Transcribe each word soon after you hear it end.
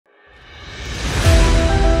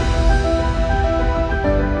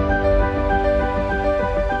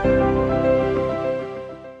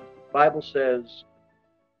Bible says,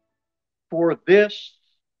 "For this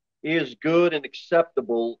is good and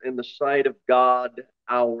acceptable in the sight of God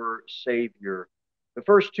our Savior." The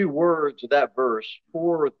first two words of that verse,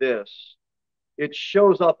 "for this," it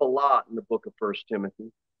shows up a lot in the book of 1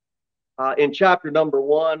 Timothy. In chapter number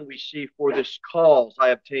 1, we see, "For this cause I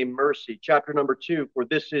obtain mercy." Chapter number 2, "For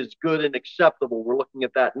this is good and acceptable." We're looking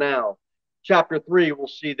at that now. Chapter 3, we'll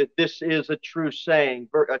see that this is a true saying.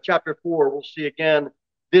 Chapter 4, we'll see again,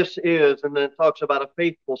 "this is," and then it talks about a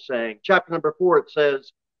faithful saying. Chapter number 4, it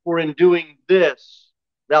says, "For in doing this,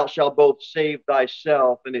 thou shalt both save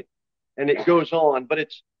thyself," and it goes on. But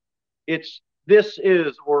it's "this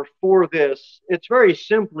is," or "for this." It's very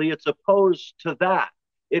simply, it's opposed to that.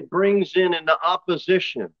 It brings in an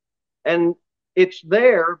opposition. And it's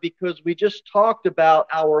there because we just talked about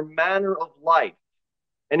our manner of life.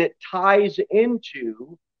 And it ties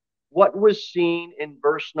into what was seen in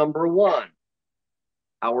verse number 1.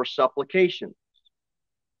 Our supplications,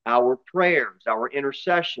 our prayers, our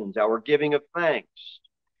intercessions, our giving of thanks.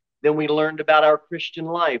 Then we learned about our Christian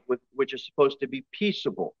life, which is supposed to be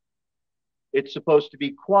peaceable. It's supposed to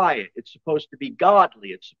be quiet. It's supposed to be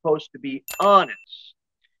godly. It's supposed to be honest.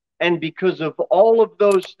 And because of all of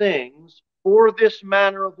those things, for this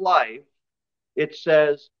manner of life, it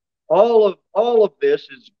says, all of this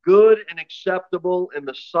is good and acceptable in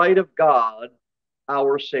the sight of God,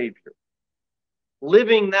 our Savior.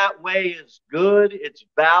 Living that way is good, it's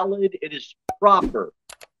valid, it is proper.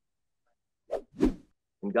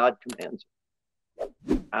 And God commands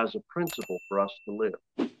it as a principle for us to live.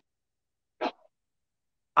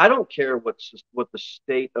 I don't care what the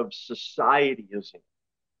state of society is in.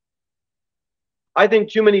 I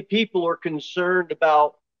think too many people are concerned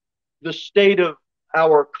about the state of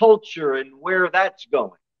our culture and where that's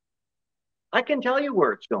going. I can tell you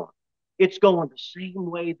where it's going. It's going the same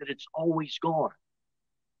way that it's always gone.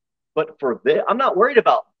 But for this, I'm not worried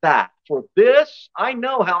about that. For this, I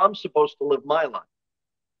know how I'm supposed to live my life.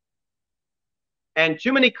 And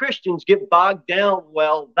too many Christians get bogged down,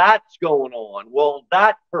 well, that's going on. Well,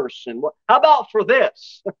 that person. How about for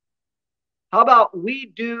this? How about we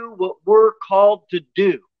do what we're called to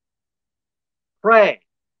do? Pray.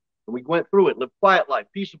 And we went through it. Live quiet life,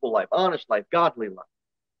 peaceable life, honest life, godly life.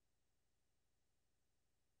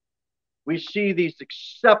 We see these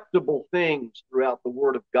acceptable things throughout the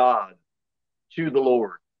Word of God to the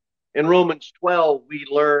Lord. In Romans 12, we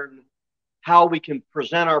learn how we can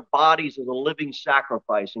present our bodies as a living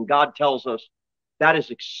sacrifice. And God tells us that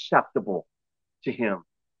is acceptable to Him.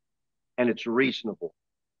 And it's reasonable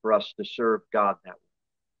for us to serve God that way.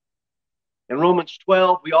 In Romans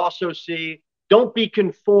 12, we also see, don't be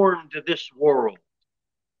conformed to this world.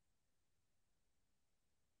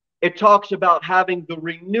 It talks about having the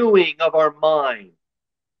renewing of our mind.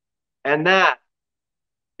 And that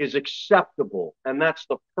is acceptable. And that's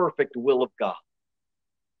the perfect will of God.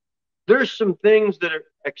 There's some things that are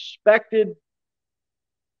expected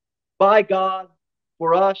by God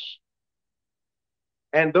for us.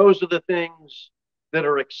 And those are the things that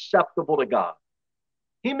are acceptable to God.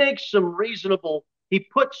 He puts some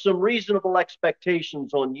reasonable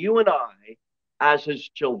expectations on you and I as His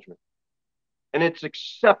children. And it's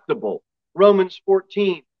acceptable. Romans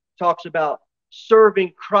 14 talks about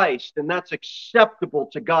serving Christ, and that's acceptable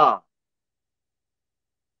to God.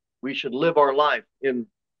 We should live our life in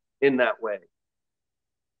that way.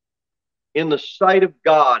 In the sight of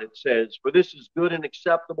God, it says, for this is good and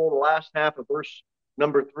acceptable. The last half of verse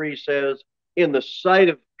number 3 says, in the sight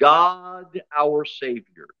of God, our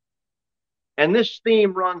Savior. And this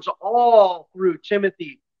theme runs all through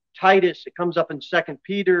Timothy, Titus. It comes up in 2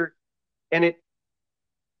 Peter. And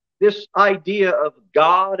this idea of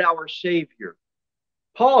God, our Savior.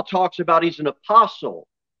 Paul talks about he's an apostle.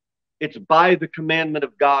 It's by the commandment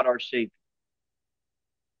of God, our Savior.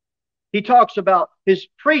 He talks about his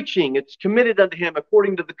preaching. It's committed unto him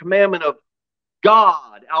according to the commandment of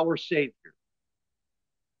God, our Savior.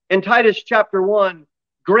 In Titus chapter 1,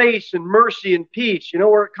 grace and mercy and peace, you know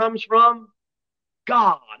where it comes from?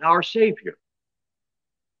 God, our Savior.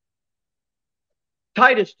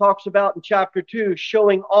 Titus talks about in chapter 2,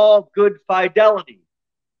 showing all good fidelity,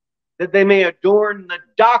 that they may adorn the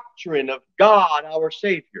doctrine of God, our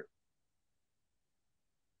Savior.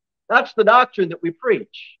 That's the doctrine that we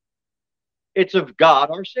preach. It's of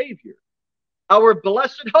God, our Savior. Our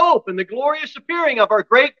blessed hope and the glorious appearing of our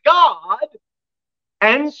great God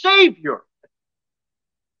and Savior.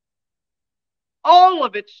 All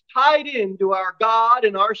of it's tied into our God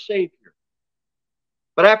and our Savior.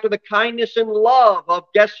 But after the kindness and love of,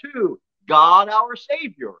 guess who? God, our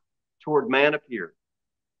Savior, toward man appeared.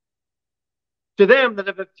 To them that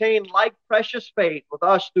have obtained like precious faith with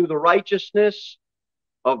us through the righteousness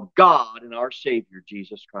of God and our Savior,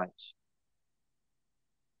 Jesus Christ.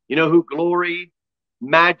 You know who glory,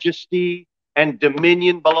 majesty, and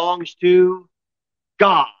dominion belongs to?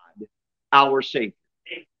 God, our Savior.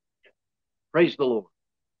 Praise the Lord.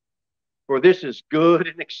 For this is good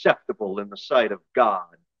and acceptable in the sight of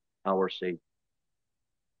God, our Savior.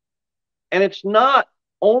 And it's not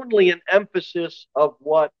only an emphasis of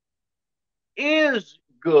what is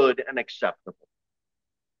good and acceptable.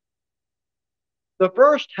 The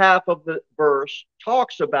first half of the verse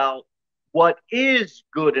talks about what is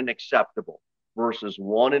good and acceptable. Verses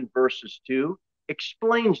 1 and verses 2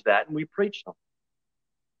 explains that, and we preached on it.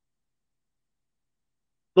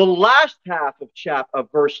 The last half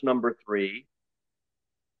of verse number 3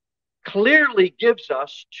 clearly gives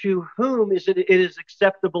us to whom it is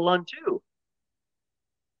acceptable unto.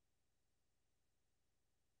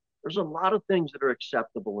 There's a lot of things that are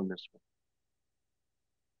acceptable in this one.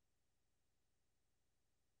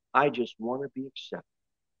 I just want to be accepted.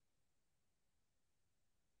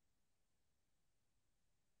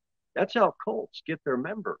 That's how cults get their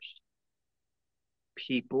members.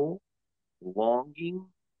 People longing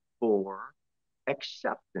for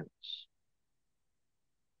acceptance.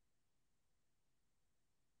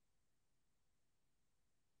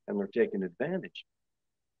 And they're taking advantage.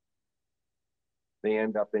 They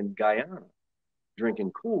end up in Guyana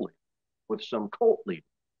drinking Kool-Aid with some cult leader.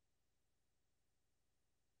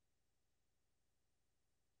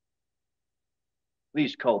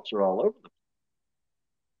 These cults are all over the place.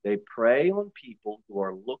 They prey on people who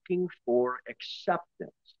are looking for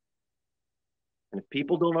acceptance. And if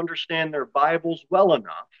people don't understand their Bibles well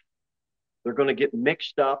enough, they're going to get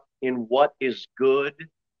mixed up in what is good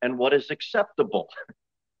and what is acceptable,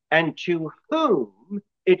 and to whom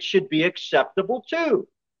it should be acceptable to.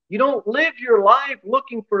 You don't live your life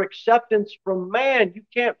looking for acceptance from man. You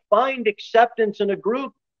can't find acceptance in a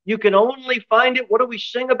group. You can only find it, what do we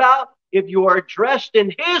sing about? If you are dressed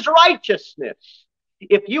in his righteousness.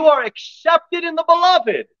 If you are accepted in the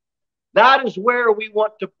beloved, that is where we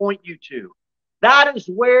want to point you to. That is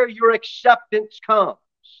where your acceptance comes.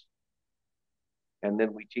 And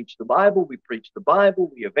then we teach the Bible, we preach the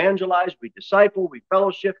Bible, we evangelize, we disciple, we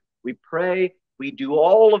fellowship, we pray. We do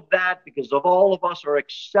all of that because of all of us are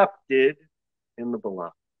accepted in the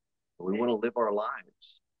beloved. We want to live our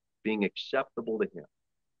lives being acceptable to him.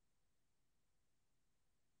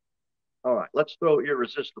 All right, let's throw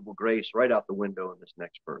irresistible grace right out the window in this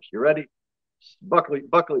next verse. You ready? Buckle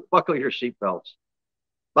your seatbelts.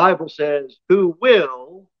 Bible says, who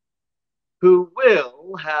will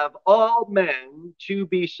have all men to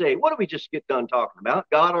be saved. What did we just get done talking about?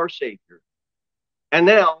 God our Savior. And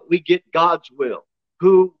now we get God's will.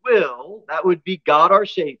 Who will, that would be God our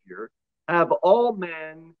Savior, have all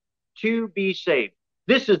men to be saved.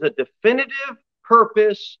 This is the definitive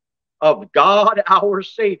purpose of God our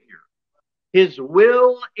Savior. His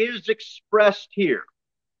will is expressed here.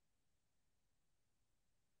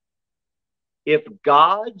 If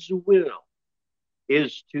God's will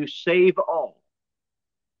is to save all,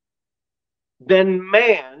 then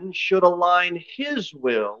man should align his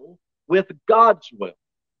will with God's will.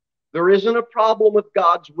 There isn't a problem with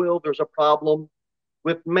God's will. There's a problem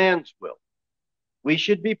with man's will. We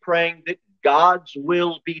should be praying that God's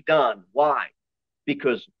will be done. Why?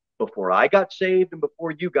 Because before I got saved and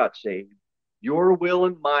before you got saved, your will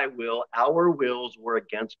and my will, our wills were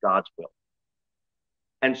against God's will.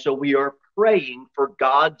 And so we are praying for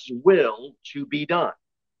God's will to be done.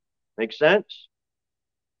 Make sense?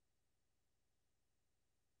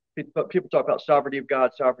 People talk about sovereignty of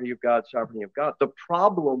God, sovereignty of God, sovereignty of God. The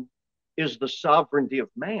problem is the sovereignty of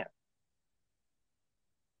man.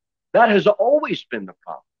 That has always been the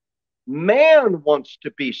problem. Man wants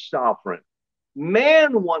to be sovereign.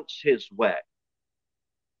 Man wants his way.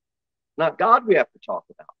 Not God we have to talk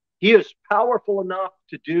about. He is powerful enough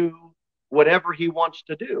to do whatever he wants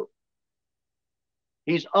to do.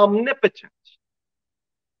 He's omnipotent.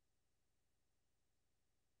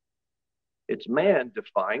 It's man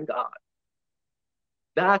defying God.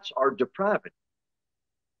 That's our depravity.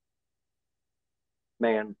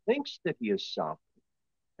 Man thinks that he is sovereign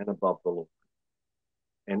and above the Lord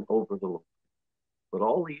and over the Lord. But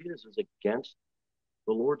all he is against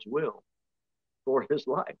the Lord's will for his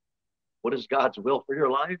life. What is God's will for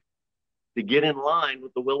your life? To get in line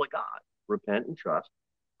with the will of God. Repent and trust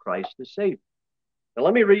Christ as Savior. Now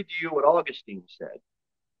let me read to you what Augustine said.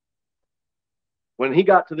 When he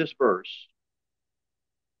got to this verse,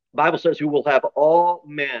 the Bible says, who will have all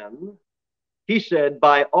men, he said,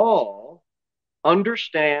 by all,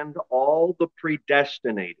 understand all the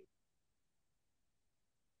predestinated.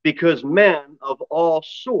 because men of all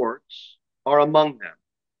sorts are among them.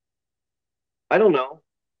 I don't know.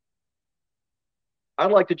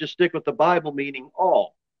 I'd like to just stick with the Bible meaning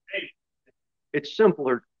all. It's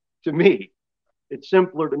simpler to me. It's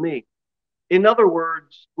simpler to me. In other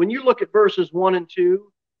words, when you look at verses 1 and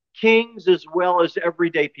 2, kings as well as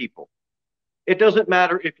everyday people. It doesn't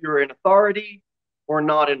matter if you're in authority or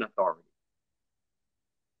not in authority.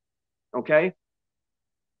 Okay?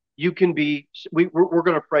 You can be, we're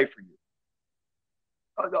going to pray for you.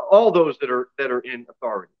 All those that are in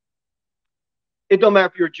authority. It don't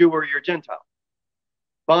matter if you're a Jew or you're a Gentile.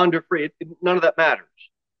 Bond or free, none of that matters.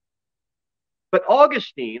 But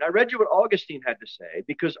Augustine, I read you what Augustine had to say,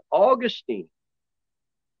 because Augustine,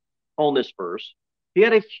 on this verse, he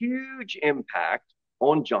had a huge impact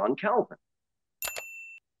on John Calvin.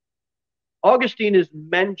 Augustine is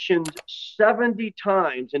mentioned 70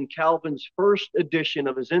 times in Calvin's first edition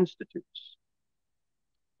of his Institutes.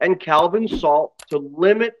 And Calvin sought to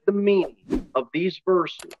limit the meaning of these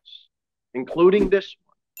verses, including this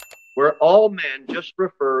one, where all men just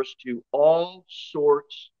refers to all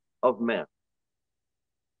sorts of men.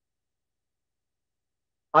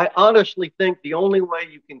 I honestly think the only way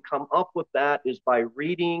you can come up with that is by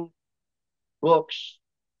reading books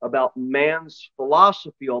about man's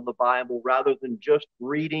philosophy on the Bible rather than just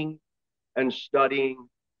reading and studying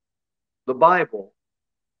the Bible.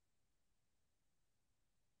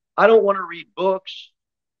 I don't want to read books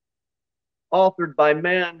authored by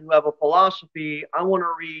men who have a philosophy. I want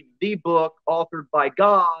to read the book authored by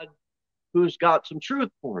God who's got some truth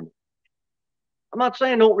for me. I'm not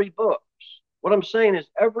saying don't read books. What I'm saying is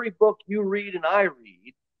every book you read and I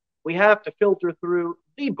read, we have to filter through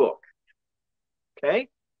the book. Okay?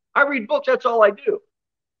 I read books, that's all I do.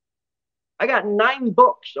 I got 9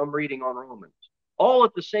 books I'm reading on Romans, all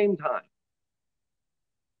at the same time.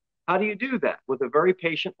 How do you do that? With a very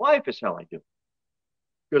patient wife is how I do it.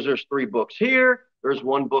 Because there's 3 books here, there's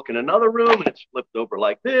 1 book in another room, and it's flipped over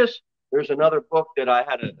like this. There's another book that I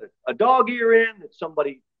had a dog ear in that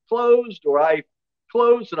somebody closed, or I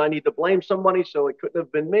closed, and I need to blame somebody, so it couldn't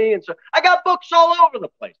have been me. And so I got books all over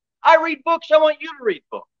the place. I read books, I want you to read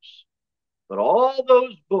books. But all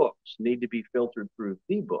those books need to be filtered through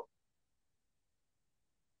the book.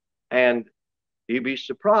 And you'd be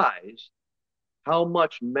surprised how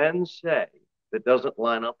much men say that doesn't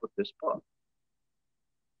line up with this book.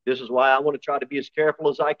 This is why I want to try to be as careful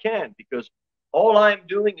as I can, because all I'm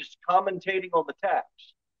doing is commentating on the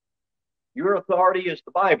text. Your authority is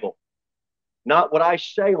the Bible, not what I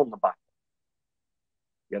say on the Bible.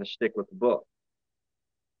 You got to stick with the book.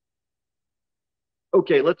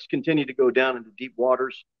 Okay, let's continue to go down into deep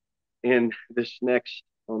waters in this next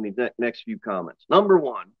few comments. Number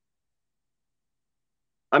 1,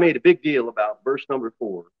 I made a big deal about verse number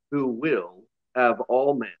 4, who will have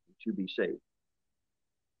all men to be saved.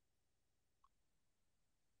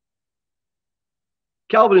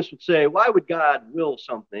 Calvinists would say, why would God will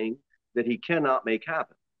something that he cannot make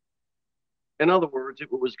happen? In other words, if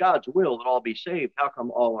it was God's will that all be saved, how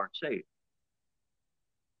come all aren't saved?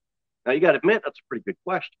 Now, you got to admit, that's a pretty good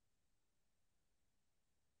question.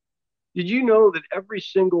 Did you know that every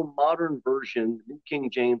single modern version, New King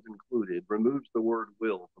James included, removes the word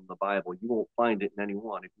will from the Bible? You won't find it in any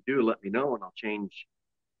one. If you do, let me know and I'll change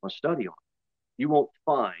my study on it. You won't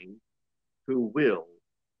find who will.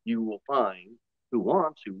 You will find who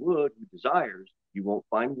wants, who would, who desires. You won't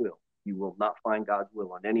find will. You will not find God's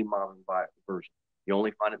will on any modern Bible version. You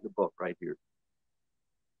only find it in the book right here.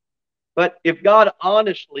 But if God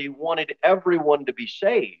honestly wanted everyone to be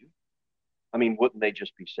saved, I mean, wouldn't they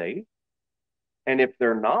just be saved? And if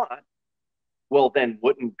they're not, well, then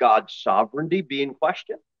wouldn't God's sovereignty be in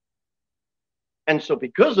question? And so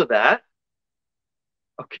because of that,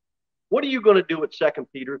 okay, what are you going to do with 2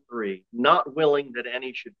 Peter 3? Not willing that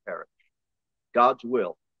any should perish. God's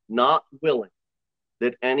will. Not willing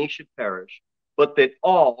that any should perish, but that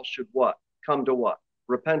all should what? Come to what?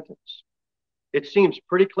 Repentance. It seems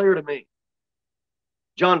pretty clear to me.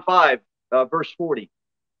 John 5, verse 40,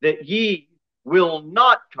 that ye will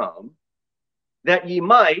not come, that ye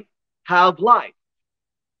might have life.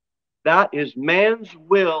 That is man's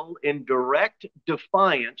will in direct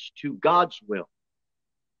defiance to God's will.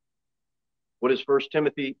 What does 1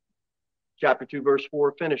 Timothy chapter 2, verse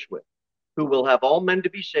 4 finish with? Who will have all men to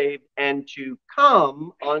be saved and to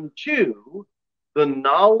come unto the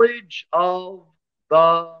knowledge of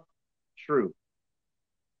the truth.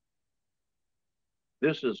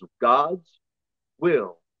 This is God's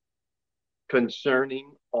will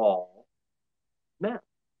concerning all men.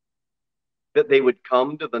 That they would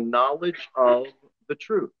come to the knowledge of the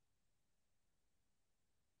truth.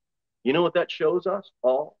 You know what that shows us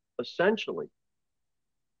all? Essentially,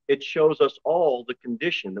 it shows us all the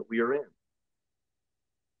condition that we are in.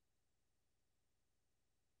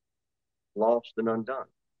 Lost and undone.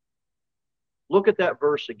 Look at that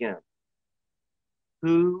verse again.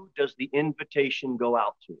 Who does the invitation go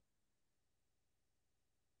out to?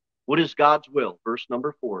 What is God's will? Verse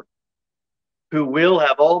number 4. Who will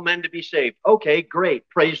have all men to be saved. Okay, great.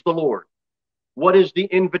 Praise the Lord. What is the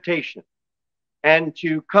invitation? And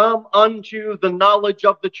to come unto the knowledge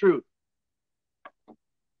of the truth.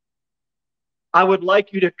 I would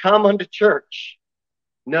like you to come unto church.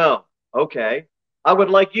 No. Okay. I would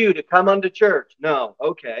like you to come unto church. No.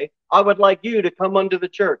 Okay. I would like you to come unto the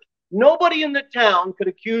church. Nobody in the town could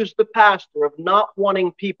accuse the pastor of not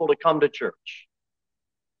wanting people to come to church.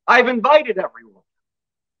 I've invited everyone.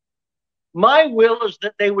 My will is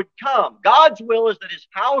that they would come. God's will is that his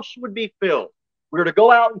house would be filled. We're to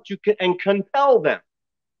go out and compel them.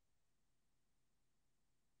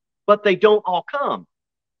 But they don't all come.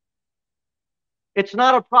 It's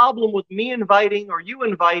not a problem with me inviting or you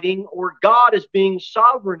inviting or God as being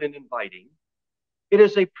sovereign in inviting. It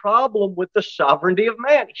is a problem with the sovereignty of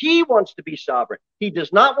man. He wants to be sovereign. He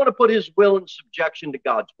does not want to put his will in subjection to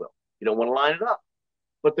God's will. You don't want to line it up.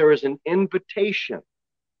 But there is an invitation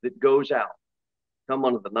that goes out. Come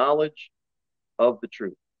unto the knowledge of the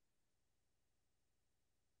truth.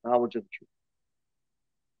 Knowledge of the truth.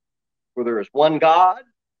 For there is one God.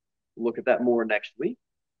 We'll look at that more next week.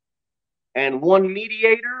 And one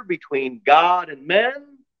mediator between God and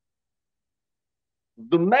men.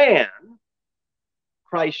 The man,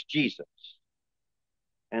 Christ Jesus.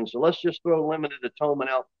 And so let's just throw limited atonement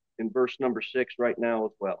out in verse number 6 right now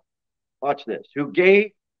as well. Watch this. Who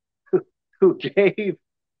gave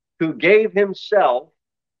himself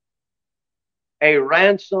a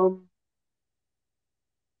ransom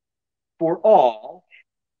for all,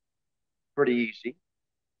 pretty easy,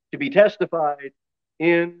 to be testified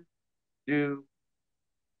in due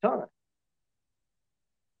time.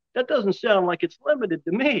 That doesn't sound like it's limited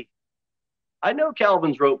to me. I know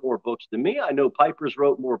Calvin's wrote more books than me. I know Piper's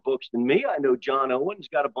wrote more books than me. I know John Owen's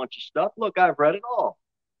got a bunch of stuff. Look, I've read it all.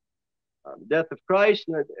 Death of Christ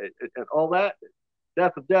and all that.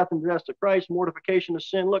 Death of death and rest of Christ, mortification of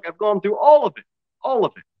sin. Look, I've gone through all of it. All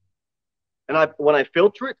of it. And when I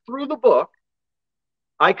filter it through the book,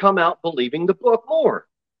 I come out believing the book more.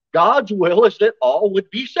 God's will is that all would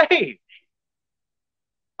be saved.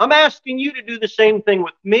 I'm asking you to do the same thing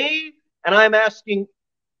with me, and I'm asking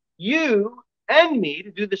you and me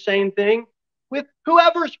to do the same thing with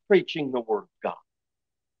whoever's preaching the word of God.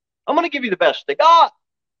 I'm going to give you the best they got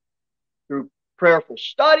through prayerful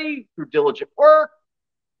study, through diligent work.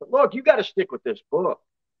 But look, you got to stick with this book.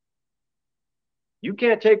 You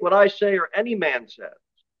can't take what I say or any man says.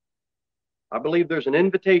 I believe there's an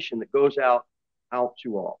invitation that goes out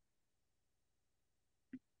to all.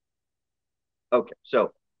 Okay,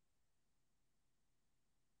 so,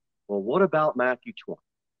 well, what about Matthew 20?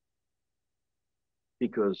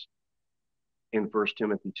 Because in 1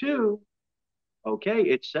 Timothy 2, okay,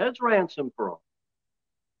 it says ransom for all.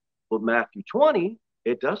 But Matthew 20,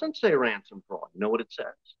 it doesn't say ransom for all. You know what it says?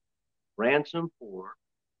 Ransom for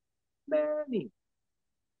many.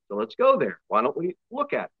 So let's go there. Why don't we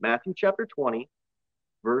look at Matthew chapter 20,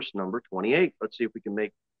 verse number 28. Let's see if we can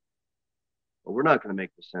make, well, we're not going to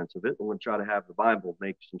make the sense of it. We're going to try to have the Bible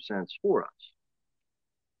make some sense for us.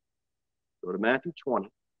 Go to Matthew 20.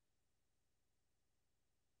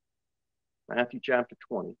 Matthew chapter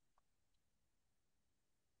 20.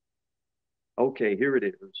 Okay, here it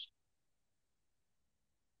is.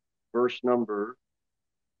 Verse number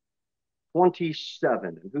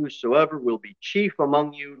 27. And whosoever will be chief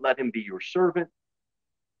among you, let him be your servant.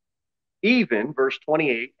 Even, verse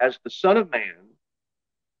 28, as the Son of Man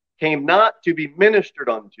came not to be ministered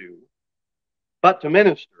unto, but to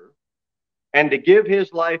minister, and to give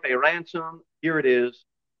his life a ransom, here it is,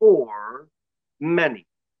 for many.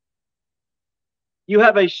 You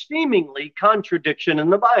have a seemingly contradiction in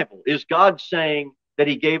the Bible. Is God saying that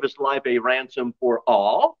he gave his life a ransom for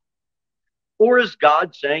all? Or is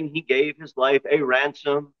God saying he gave his life a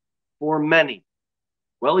ransom for many?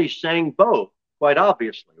 Well, he's saying both, quite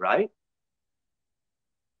obviously, right?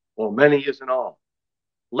 Well, many isn't all.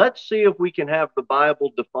 Let's see if we can have the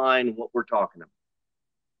Bible define what we're talking about.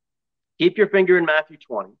 Keep your finger in Matthew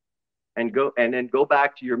 20 and then go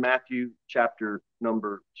back to your Matthew chapter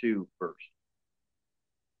number 2 verse.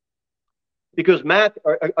 Because 1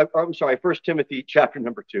 Timothy chapter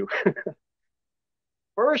number 2.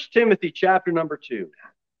 1 Timothy chapter number 2,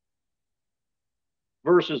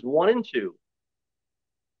 verses 1 and 2,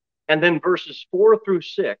 and then verses 4 through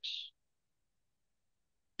 6,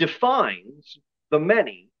 defines the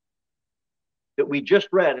many that we just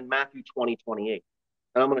read in Matthew 20:28.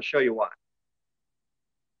 And I'm going to show you why.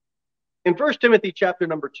 In 1 Timothy chapter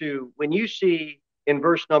number 2, when you see in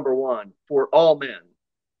verse number 1, for all men,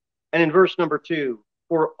 and in verse number 2,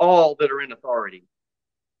 for all that are in authority,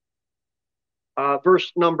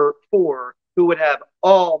 verse number 4, who would have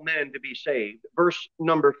all men to be saved, verse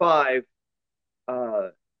number 5,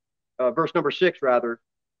 verse number 6, rather,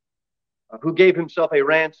 who gave himself a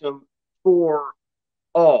ransom for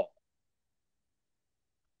all.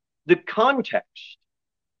 The context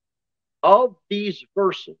of these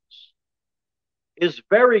verses is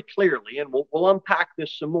very clearly, and we'll unpack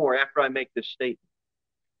this some more after I make this statement,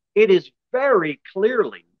 it is very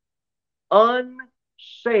clearly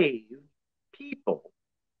unsaved people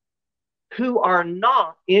who are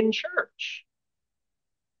not in church.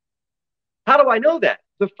 How do I know that?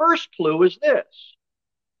 The first clue is this.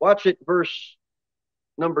 Watch it, verse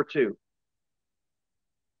number 2.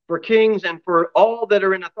 For kings and for all that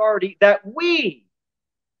are in authority, that we,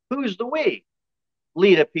 who's the we?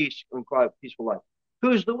 Lead a peace and quiet, peaceful life.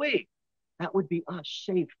 Who's the we? That would be us,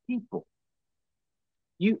 saved people.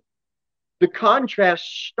 The contrast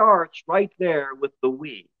starts right there with the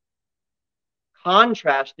we,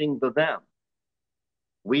 contrasting the them.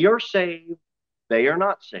 We are saved, they are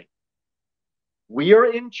not saved. We are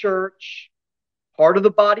in church, part of the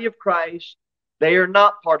body of Christ, they are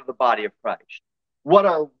not part of the body of Christ. What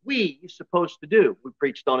are we supposed to do? We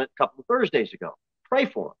preached on it a couple of Thursdays ago. Pray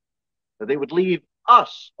for them, that they would leave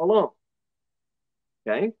us alone.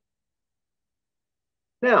 Okay?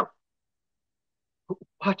 Now,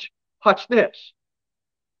 watch this.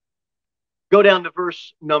 Go down to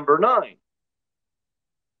verse number 9.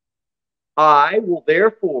 I will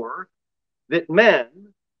therefore that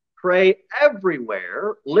men pray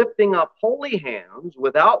everywhere, lifting up holy hands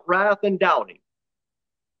without wrath and doubting.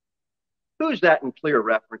 Who's that in clear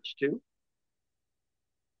reference to?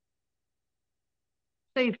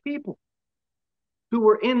 Saved people who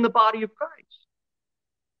were in the body of Christ.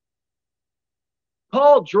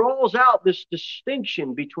 Paul draws out this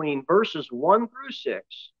distinction between verses 1 through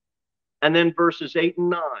 6 and then verses 8 and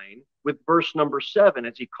 9 with verse number 7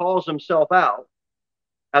 as he calls himself out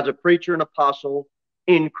as a preacher and apostle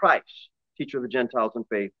in Christ, teacher of the Gentiles in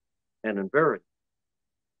faith and in verity.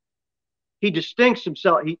 He distincts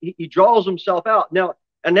himself, he draws himself out. Now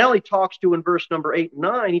he talks to, in verse number 8 and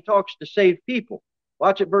 9, he talks to saved people.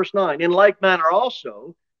 Watch it, verse 9. In like manner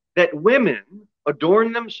also, that women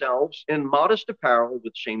adorn themselves in modest apparel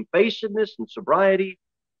with shamefacedness and sobriety,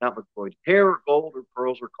 not with broidered hair or gold or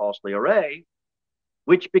pearls or costly array,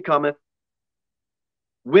 which becometh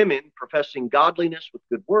women professing godliness with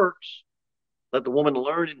good works. Let the woman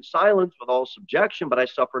learn in silence with all subjection, but I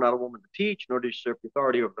suffer not a woman to teach, nor to usurp the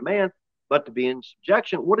authority over the man, but to be in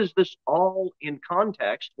subjection. What is this all in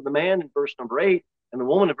context for the man in verse number 8 and the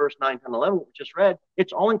woman in verse 9, 10, 11, what we just read?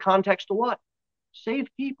 It's all in context to what? Saved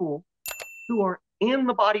people who are in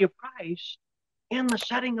the body of Christ in the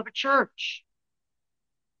setting of a church.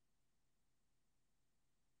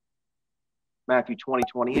 Matthew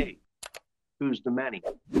 20:28. Who's the many?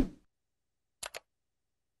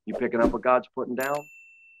 You picking up what God's putting down?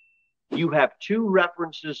 You have two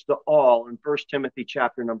references to all in 1 Timothy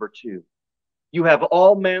chapter number 2. You have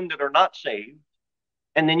all men that are not saved,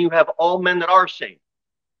 and then you have all men that are saved.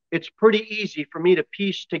 It's pretty easy for me to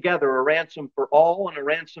piece together a ransom for all and a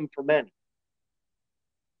ransom for many.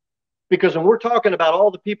 Because when we're talking about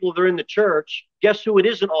all the people that are in the church, guess who it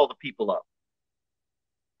isn't all the people of?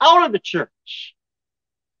 Out of the church.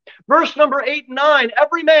 Verse number 8 and 9,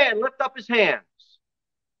 every man lift up his hands.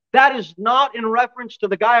 That is not in reference to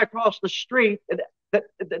the guy across the street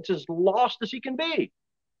that's as lost as he can be.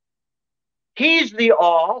 He's the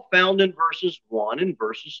all found in verses 1 and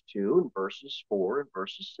verses 2 and verses 4 and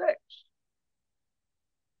verses 6.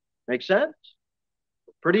 Make sense?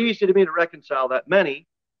 Pretty easy to me to reconcile that. Many,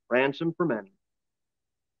 ransom for many,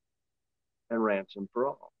 and ransom for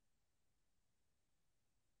all.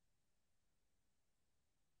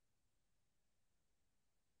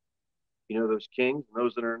 You know those kings and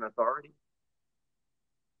those that are in authority?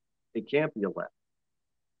 They can't be elect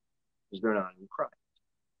because they're not in Christ.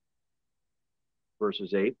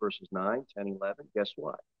 Verses 8, verses 9, 10, 11, guess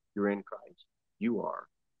what? You're in Christ. You are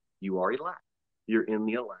elect. You're in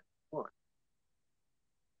the elect one.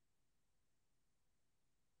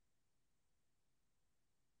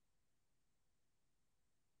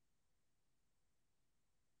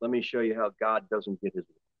 Let me show you how God doesn't get his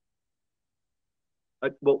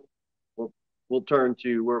way. We'll turn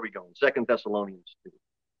to, where are we going? 2 Thessalonians 2.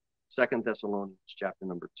 2 Thessalonians chapter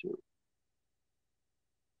number 2.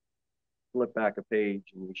 Flip back a page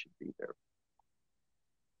and we should be there.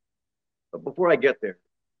 But before I get there,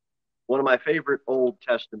 one of my favorite Old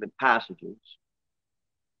Testament passages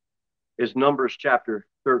is Numbers chapter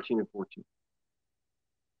 13 and 14.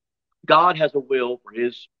 God has a will for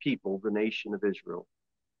his people, the nation of Israel.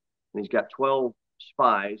 And he's got 12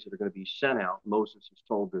 spies that are going to be sent out. Moses is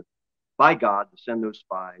told by God to send those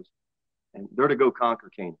spies, and they're to go conquer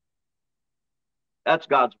Canaan. That's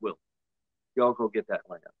God's will. Y'all go get that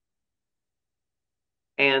land.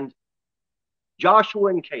 And Joshua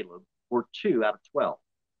and Caleb were 2 out of 12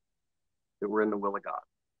 that were in the will of God.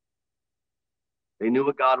 They knew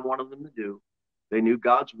what God wanted them to do. They knew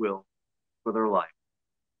God's will for their life.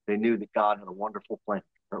 They knew that God had a wonderful plan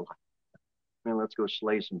for their life. Man, let's go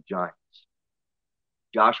slay some giants.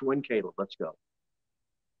 Joshua and Caleb, let's go.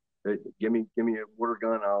 Give me a water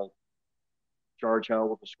gun. I'll charge hell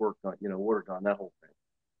with a squirt gun, water gun, that whole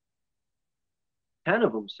thing. 10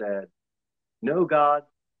 of them said, no, God,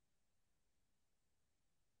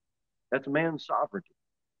 that's man's sovereignty.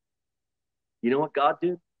 You know what God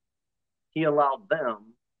did? He allowed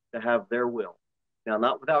them to have their will. Now,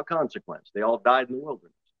 not without consequence. They all died in the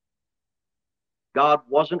wilderness. God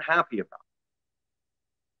wasn't happy about it.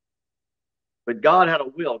 But God had a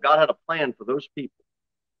will. God had a plan for those people.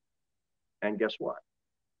 And guess what?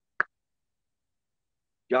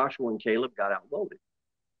 Joshua and Caleb got outvoted.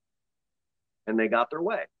 And they got their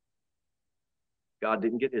way. God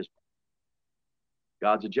didn't get his way.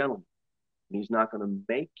 God's a gentleman. And he's not going to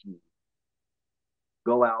make you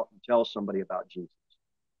go out and tell somebody about Jesus.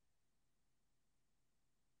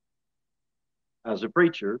 As a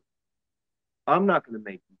preacher, I'm not going to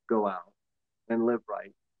make you go out and live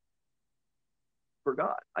right for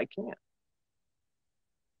God. I can't.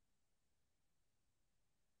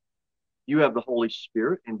 You have the Holy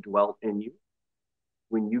Spirit indwelt in you.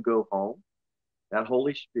 When you go home, that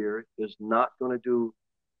Holy Spirit is not going to do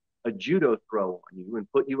a judo throw on you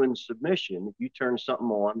and put you in submission if you turn something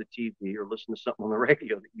on the TV or listen to something on the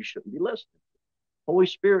radio that you shouldn't be listening to. Holy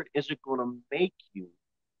Spirit isn't going to make you.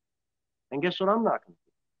 And guess what I'm not going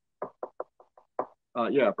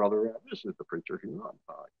to do? Yeah, brother, this is the preacher here. I'm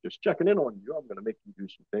just checking in on you. I'm going to make you do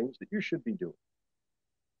some things that you should be doing.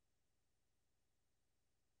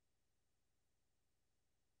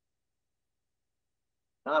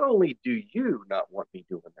 Not only do you not want me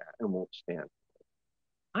doing that and won't stand for it,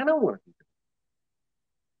 I don't want to be doing it.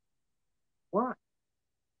 Why?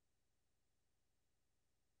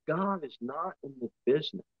 God is not in the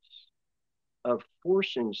business of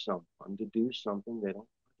forcing someone to do something they don't want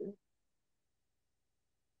to do.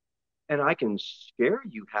 And I can scare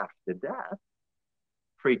you half to death.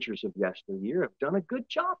 Preachers of yesteryear have done a good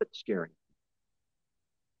job at scaring you.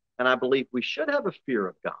 And I believe we should have a fear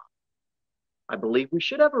of God. I believe we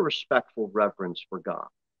should have a respectful reverence for God.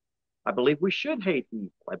 I believe we should hate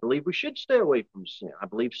evil. I believe we should stay away from sin. I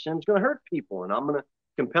believe sin's going to hurt people, and I'm going to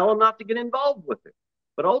compel them not to get involved with it.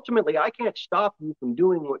 But ultimately, I can't stop you from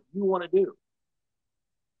doing what you want to do.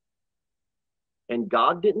 And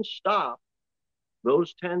God didn't stop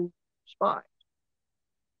those 10 spies.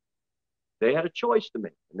 They had a choice to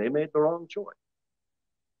make, and they made the wrong choice.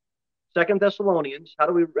 2 Thessalonians, how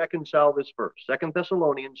do we reconcile this verse? 2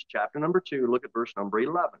 Thessalonians chapter number 2, look at verse number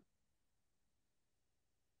 11.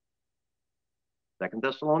 2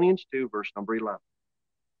 Thessalonians 2, verse number 11.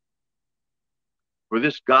 For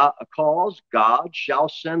this cause God shall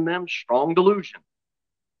send them strong delusion,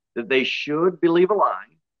 that they should believe a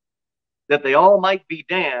lie, that they all might be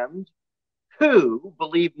damned, who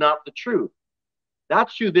believe not the truth.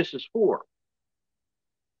 That's who this is for.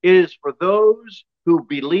 It is for those who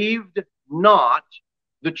believed not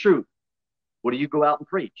the truth. What do you go out and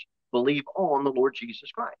preach? Believe on the Lord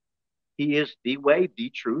Jesus Christ. He is the way,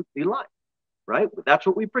 the truth, the life. Right? That's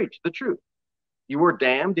what we preach, the truth. You were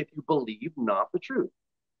damned if you believed not the truth,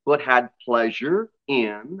 but had pleasure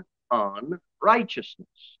in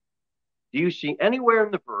unrighteousness. Do you see anywhere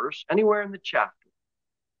in the verse, anywhere in the chapter,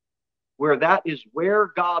 where that is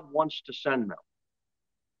where God wants to send them?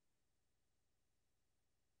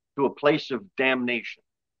 To a place of damnation.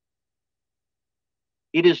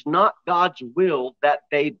 It is not God's will that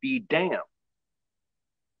they be damned.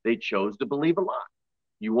 They chose to believe a lie.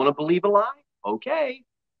 You want to believe a lie? Okay,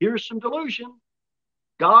 here's some delusion.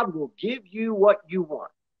 God will give you what you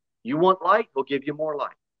want. You want light? He'll give you more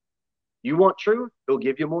light. You want truth? He'll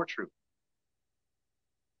give you more truth.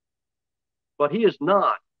 But he is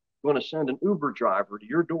not going to send an Uber driver to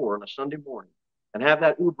your door on a Sunday morning and have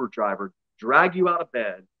that Uber driver drag you out of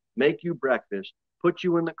bed, make you breakfast, put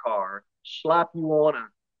you in the car, slap you on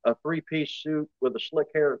a three-piece suit with a slick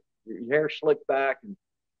hair, your hair slicked back, and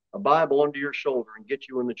a Bible under your shoulder and get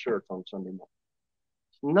you in the church on Sunday morning.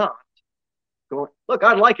 It's not going. Look,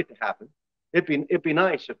 I'd like it to happen. It'd be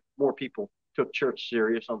nice if more people took church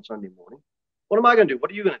serious on Sunday morning. What am I going to do?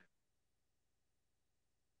 What are you going to do?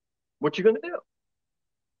 What you going to do?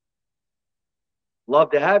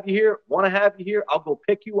 Love to have you here. Want to have you here. I'll go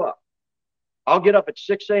pick you up. I'll get up at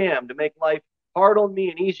 6 a.m. to make life hard on me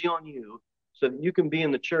and easy on you so that you can be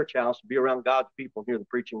in the church house, be around God's people, and hear the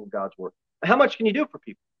preaching of God's word. How much can you do for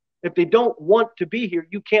people? If they don't want to be here,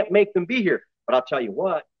 you can't make them be here. But I'll tell you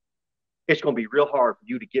what, it's going to be real hard for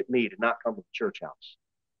you to get me to not come to the church house.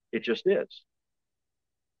 It just is.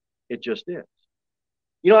 It just is.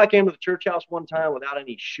 You know, I came to the church house one time without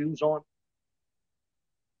any shoes on.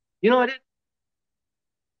 You know, I did.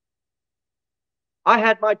 I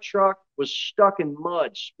had my truck, was stuck in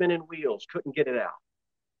mud, spinning wheels, couldn't get it out.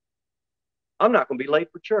 I'm not going to be late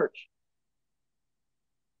for church.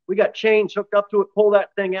 We got chains hooked up to it, pull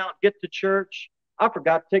that thing out, get to church. I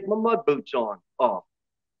forgot to take my mud boots off.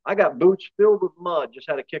 I got boots filled with mud, just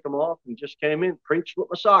had to kick them off and just came in, preached with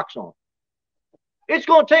my socks on. It's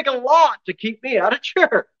going to take a lot to keep me out of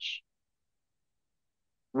church.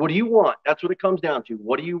 What do you want? That's what it comes down to.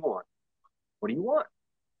 What do you want? What do you want?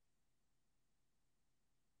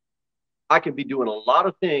 I could be doing a lot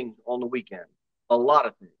of things on the weekend, a lot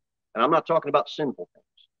of things. And I'm not talking about sinful things.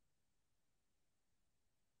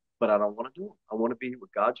 But I don't want to do them. I want to be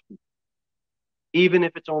with God's people. Even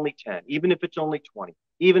if it's only 10, even if it's only 20,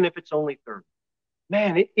 even if it's only 30.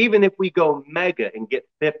 Man, even if we go mega and get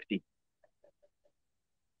 50.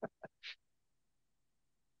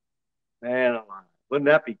 Man, wouldn't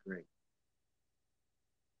that be great?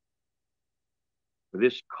 For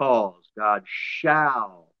this cause, God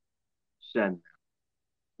shall send them.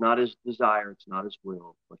 Not his desire, it's not his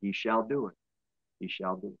will, but he shall do it. He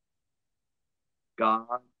shall do it.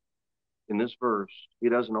 God, in this verse, he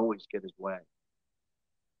doesn't always get his way.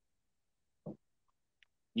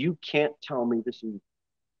 You can't tell me this evening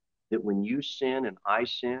that when you sin and I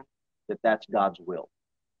sin, that that's God's will.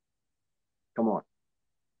 Come on.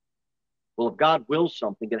 Well, if God wills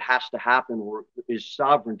something, it has to happen, or his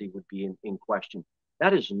sovereignty would be in question.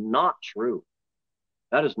 That is not true.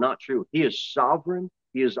 That is not true. He is sovereign.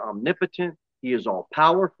 He is omnipotent. He is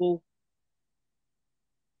all-powerful.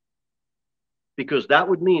 Because that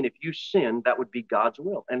would mean if you sin, that would be God's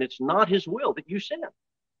will. And it's not his will that you sin.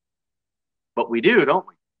 But we do, don't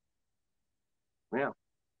we? Yeah.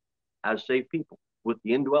 As saved people, with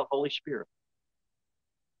the indwelt Holy Spirit,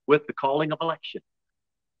 with the calling of election,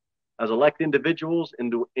 as elect individuals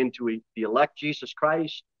into the elect Jesus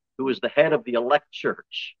Christ, who is the head of the elect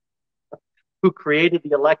church, who created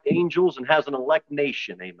the elect angels and has an elect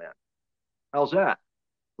nation. Amen. How's that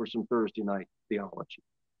for some Thursday night theology?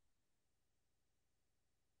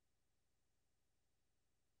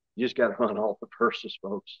 You just got to run all the verses,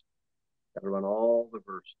 folks. Got to run all the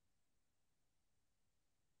verses.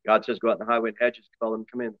 God says, go out in the highway and hedges, compel them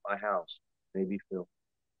to come in my house, may be filled.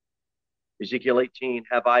 Ezekiel 18,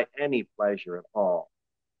 have I any pleasure at all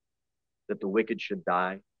that the wicked should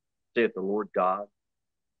die, saith the Lord God,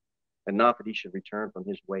 and not that he should return from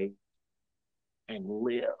his ways and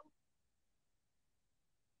live?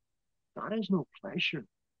 God has no pleasure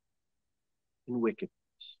in wickedness.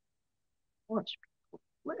 He wants people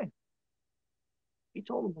to live. He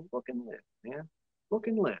told them to look and live, man. Look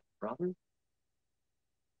and live, brother.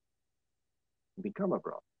 Become a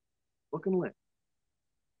brother. Look and live.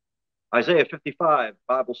 Isaiah 55,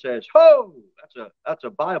 Bible says, ho! That's a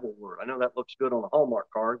Bible word. I know that looks good on a Hallmark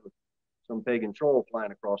card with some pagan troll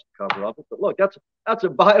flying across the cover of it, but look, that's a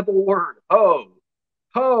Bible word. Ho!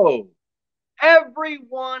 Ho!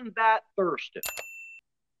 Everyone that thirsteth,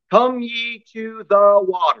 come ye to the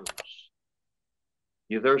waters.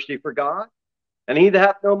 You thirsty for God? And he that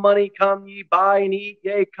hath no money, come ye buy and eat,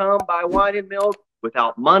 yea, come buy wine and milk,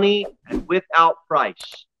 without money and without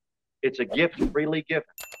price. It's a gift freely given.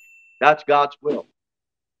 That's God's will.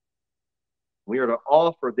 We are to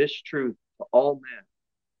offer this truth to all men.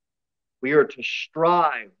 We are to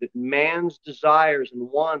strive that man's desires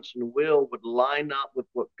and wants and will would line up with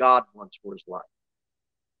what God wants for his life.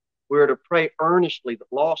 We are to pray earnestly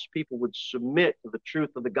that lost people would submit to the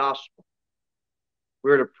truth of the gospel.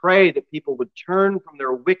 We are to pray that people would turn from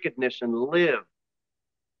their wickedness and live.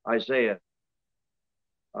 Ezekiel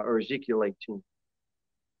 18.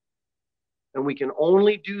 And we can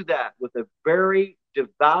only do that with a very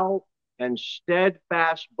devout and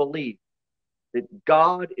steadfast belief that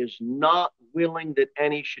God is not willing that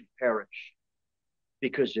any should perish.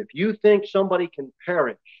 Because if you think somebody can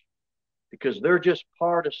perish because they're just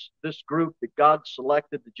part of this group that God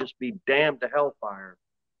selected to just be damned to hellfire,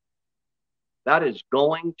 That is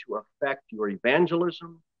going to affect your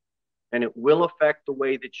evangelism, and it will affect the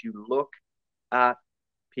way that you look at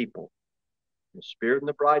people. The Spirit and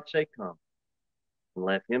the bride say, come. And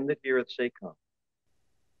let him that heareth say, come.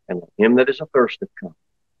 And let him that is athirst come.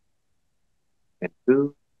 And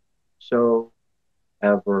whosoever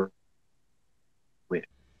will.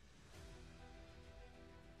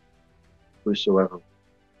 Whosoever,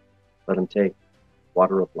 let him take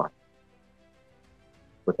water of life.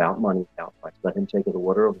 Without money, without price. Let him take of the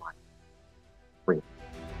water of life free.